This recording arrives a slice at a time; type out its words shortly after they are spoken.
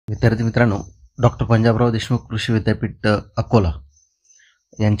विद्यार्थी मित्रांनो, डॉक्टर पंजाबराव देशमुख कृषी विद्यापीठ अकोला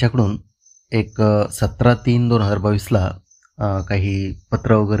यांच्याकडून एक 17/3/2022ला काही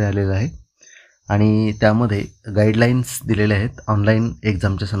पत्र वगैरे आलेलं आहे आणि त्यामध्ये गाईडलाईन्स दिलेल्या आहेत ऑनलाईन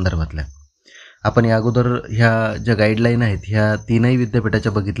एक्झामच्या संदर्भातल्या. आपण या अगोदर ह्या ज्या गाईडलाईन आहेत ह्या तीनही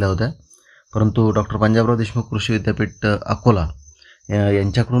विद्यापीठाच्या बघितल्या होत्या, परंतु डॉक्टर पंजाबराव देशमुख कृषी विद्यापीठ अकोला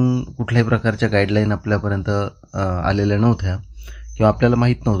यांच्याकडून कुठल्याही प्रकारच्या गाईडलाईन आपल्यापर्यंत आलेल्या नव्हत्या किंवा आपल्याला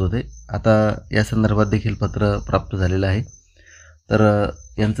माहीत नव्हतं ते. आता या संदर्भात देखील पत्र प्राप्त झालेलं आहे. तर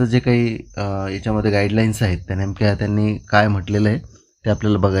यांचं जे काही याच्यामध्ये गाईडलाईन्स आहेत त्या नेमक्या त्यांनी काय म्हटलेलं आहे ते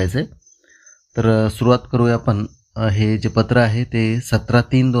आपल्याला बघायचं आहे. तर सुरुवात करूया आपण. हे जे पत्र आहे ते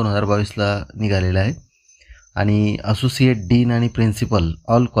 17/3/2022ला निघालेलं आहे आणि असोसिएट डीन आणि principal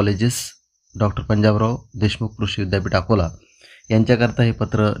all colleges doctor Panjabrao Deshmukh कृषी विद्यापीठ अकोला यांच्याकरता हे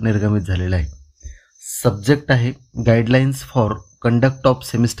पत्र निर्गमित झालेलं आहे. सब्जेक्ट आहे guidelines for conduct of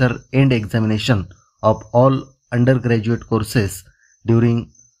semester end examination of all under graduate courses during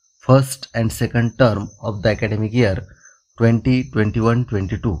first and second term of the academic year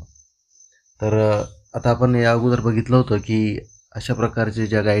 2021-22. तर आता आपण या अगोदर बघितलं होतं की अशा प्रकारचे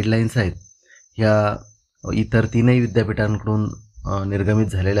ज्या गाईडलाईन्स आहेत ह्या इतर तीनही विद्यापीठांकडून निर्गमित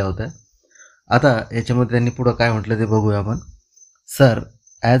झालेल्या होत्या. आता याच्यामध्ये त्यांनी पुढं काय म्हटलं ते बघूया आपण. Sir,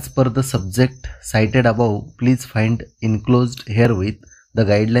 as per the subject cited above, please find enclosed herewith the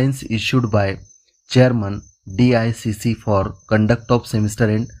guidelines issued by Chairman DICC for conduct of semester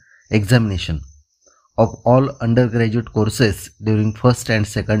end examination of all undergraduate courses during first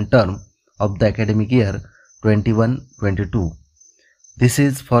and second term of the academic year 21-22. This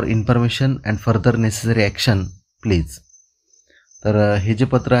is for information and further necessary action, please. तर हे जे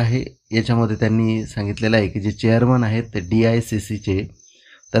पत्र आहे याच्यामध्ये त्यांनी सांगितलेलं आहे की जे चेअरमन आहेत ते DICCचे,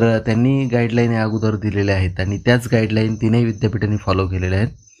 तर त्यांनी गाईडलाईन या अगोदर दिलेल्या आहेत आणि त्याच गाईडलाईन तीनही विद्यापीठांनी फॉलो केलेल्या आहेत.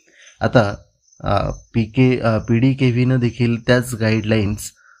 आता PDKVनं देखील त्याच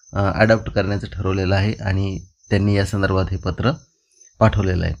गाईडलाईन्स अडॉप्ट करण्याचं ठरवलेलं आहे आणि त्यांनी या संदर्भात हे पत्र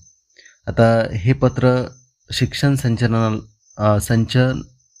पाठवलेलं आहे. आता हे पत्र शिक्षण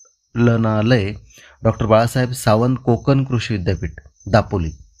संचालनालय डॉक्टर बाळासाहेब सावंत कोकण कृषी विद्यापीठ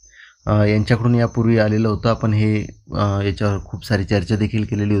दापोली यांच्याकडून यापूर्वी आलेलं होतं. आपण हे याच्यावर खूप सारी चर्चा देखील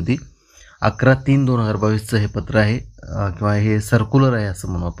केलेली होती. 11/3/2022चं हे पत्र आहे किंवा हे सर्क्युलर आहे असं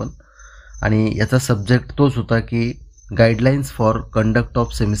म्हणू आपण. आणि याचा सब्जेक्ट तोच होता की guidelines for conduct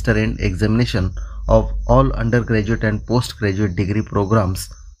of semester end examination of all under graduate and post graduate degree programs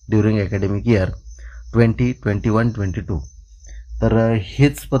during academic year 2021-22. तर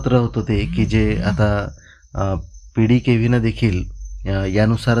हेच पत्र होतं ते की जे आता PDKVनं देखील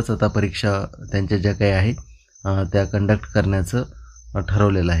यानुसारच आता परीक्षा त्यांच्या ज्या काही आहे त्या कंडक्ट करण्याचं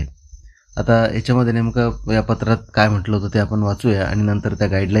ठरवलेलं आहे. आता याच्यामध्ये नेमकं या पत्रात काय म्हटलं होतं ते आपण वाचूया आणि नंतर त्या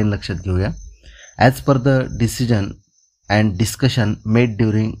गाईडलाईन लक्षात घेऊया. As per the decision and discussion made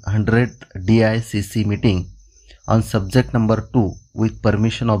during 100th DICC meeting on subject number 2 with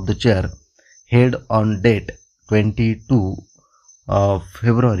permission of the chair head on date 22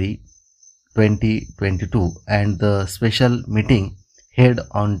 February 2022 and the special meeting held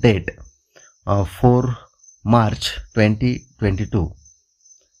on date 4 March 2022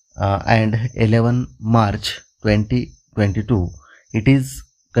 and 11 March 2022. It is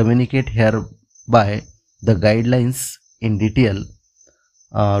communicate hereby the guidelines in detail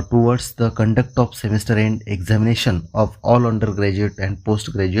towards the conduct of semester end examination of all undergraduate and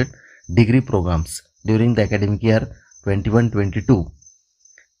postgraduate degree programs during the academic year 21-22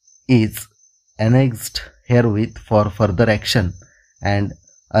 is annexed herewith for further action and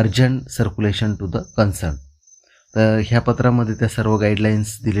urgent circulation to the concerned. तर ह्या पत्रामध्ये त्या सर्व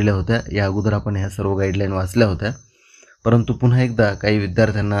guidelines दिलेल्या होत्या. या अगोदर आपण ह्या सर्व गाईडलाईन वाचल्या होत्या, परंतु पुन्हा एकदा काही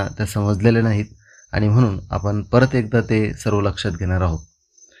विद्यार्थ्यांना त्या समजलेल्या नाहीत आणि म्हणून आपण परत एकदा ते सर्व लक्षात घेणार आहोत.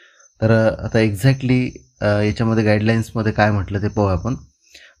 तर आता एक्झॅक्टली याच्यामध्ये गाईडलाईन्समध्ये काय म्हटलं ते पाहूया आपण.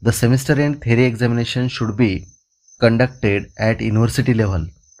 The semester end theory examination should be conducted at university level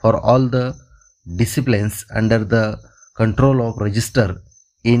for all the disciplines under the control of register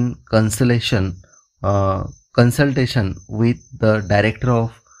in consultation with the director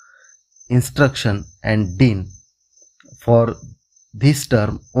of instruction and dean for this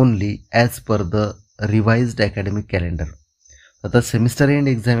term only as per the revised academic calendar. आता semester end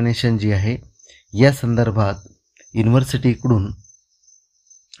examination जी आहे या संदर्भात युनिव्हर्सिटीकडून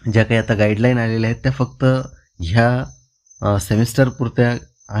ज्या काही आता guideline आलेल्या आहेत त्या फक्त ह्या सेमिस्टर पुरत्या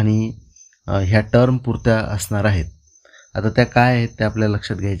आणि ह्या टर्म पुरत्या असणार आहेत. आता त्या काय आहेत त्या आपल्याला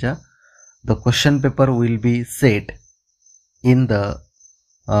लक्षात घ्यायच्या. The question paper will be set in the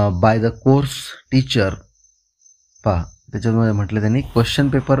by the course teacher त्याच्यामध्ये म्हटलं त्यांनी question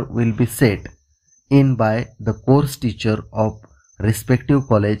paper will be set in by the course teacher of respective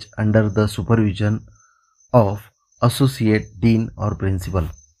college under the supervision of associate dean और principal.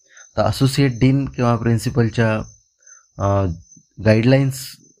 तर associate dean किंवा प्रिन्सिपलच्या guidelines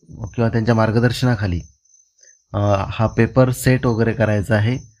किंवा त्यांच्या मार्गदर्शनाखाली हा पेपर सेट वगैरे करायचा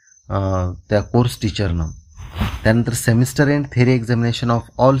आहे त्या कोर्स टीचरनं. त्यानंतर semester end theory examination of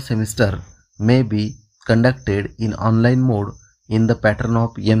all semester may be conducted in online mode in the pattern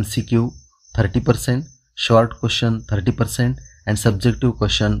of MCQ 30%, short question 30% and subjective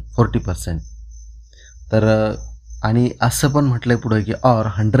question 40%. तर आणि असं पण म्हटलंय पुढे की or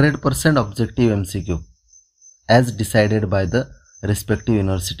 100% objective MCQ as decided by the respective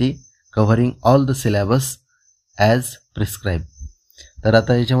university covering all the syllabus as prescribe. तर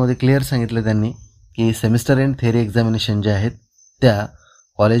आता याच्यामध्ये क्लिअर सांगितलं त्यांनी की सेमिस्टर एंड थेरी एक्झामिनेशन जे आहेत त्या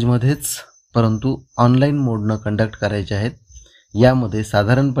कॉलेजमध्येच परंतु ऑनलाईन मोडनं कंडक्ट करायचे आहेत. यामध्ये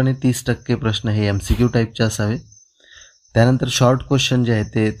साधारणपणे 30% प्रश्न हे MCQ टाईपचे असावे. त्यानंतर शॉर्ट क्वेश्चन जे आहेत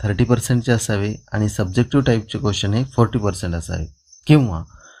ते 30%चे असावे आणि सब्जेक्टिव्ह टाईपचे क्वेश्चन हे 40% असावे किंवा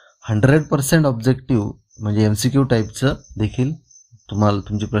 100% ऑब्जेक्टिव्ह म्हणजे MCQ टाईपचं देखील तुम्हाला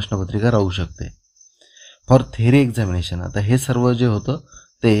तुमची प्रश्नपत्रिका राहू शकते. फॉर थेरी एक्झामिनेशन आता हे सर्व जे होतं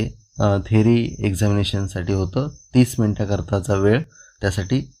ते थेरी एक्झामिनेशनसाठी होतं. 30 मिनिटाकरताचा वेळ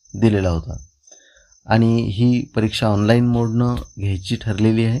त्यासाठी दिलेला होता आणि ही परीक्षा ऑनलाईन मोडनं घ्यायची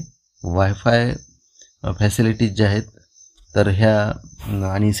ठरलेली आहे. वायफाय फॅसिलिटीज ज्या आहेत तर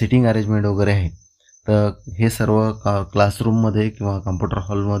ह्या आणि सिटिंग अरेंजमेंट वगैरे आहे. तर हे सर्व क्लासरूममध्ये किंवा कॉम्प्युटर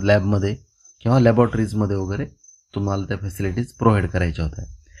हॉलमध्ये लॅबमध्ये किंवा लॅबॉरेटरीजमध्ये वगैरे तुम्हाला त्या फॅसिलिटीज प्रोव्हाइड करायच्या होत्या.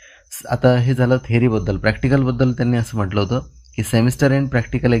 आता हे झालं थेरीबद्दल. प्रॅक्टिकलबद्दल त्यांनी असं म्हटलं होतं की semester end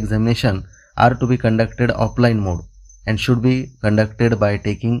practical examination R to be conducted offline mode and should be conducted by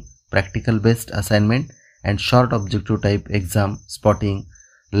taking practical based assignment and short objective type exam spotting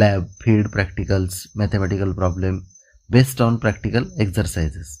lab field practicals mathematical problem based on practical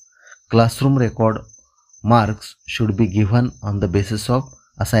exercises. Classroom record marks should be given on the basis of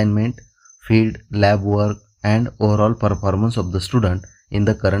assignment field lab work and overall performance of the student in the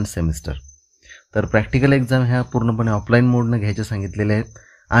current semester. तर practical exam ह्या पूर्णपणे offline मोडनं घ्यायचे सांगितलेले आहेत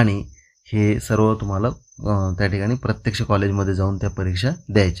आणि हे सर्व तुम्हाला त्या ठिकाणी प्रत्यक्ष कॉलेजमध्ये जाऊन त्या परीक्षा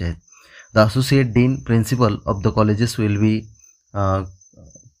द्यायच्या आहेत. The associate dean principle of the colleges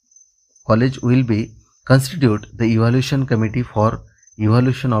college will be constitute the evaluation committee for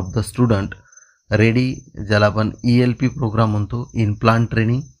evaluation of the student ready ज्याला आपण ELP प्रोग्राम म्हणतो in plant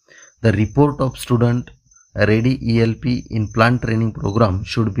training. The report of student ready ELP in plant training program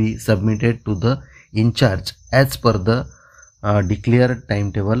should be submitted to the in charge as per the declared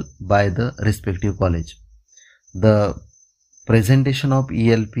timetable by the respective college. The presentation of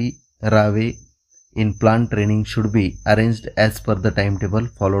ELP RAVE in plant training should be arranged as per the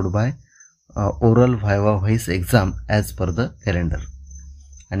timetable followed by oral viva voice exam as per the calendar.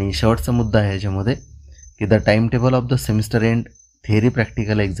 आणि शेवटचा मुद्दा आहे याच्यामध्ये की the timetable of the semester end theory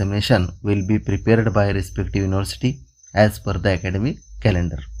practical examination will be prepared by respective university as per the academic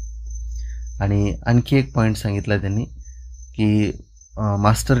calendar. आणि आणखी एक point सांगितला त्यांनी की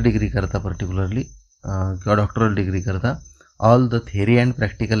मास्टर डिग्री करता पर्टिक्युलरली किंवा डॉक्टरल डिग्री करता all the theory and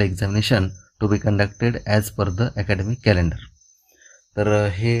practical examination to be conducted as per the academic calendar. तर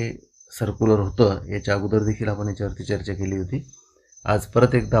हे सर्क्युलर होतं. याच्या अगोदर देखील आपण याच्यावरती चर्चा केली होती. आज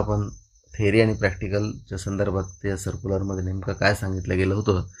परत एकदा आपण थेरी आणि प्रॅक्टिकलच्या संदर्भात त्या सर्क्युलरमध्ये नेमकं काय सांगितलं गेलं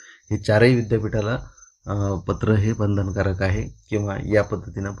होतं हे चारही विद्यापीठाला पत्र हे बंधनकारक आहे किंवा या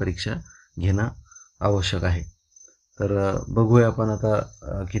पद्धतीनं परीक्षा घेणं आवश्यक आहे. तर बघूया आपण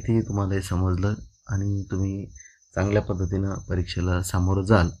आता किती तुम्हाला हे समजलं आणि तुम्ही चांगल्या पद्धतीनं परीक्षेला सामोरं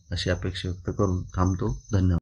जाल अशी अपेक्षा व्यक्त करून थांबतो. धन्यवाद.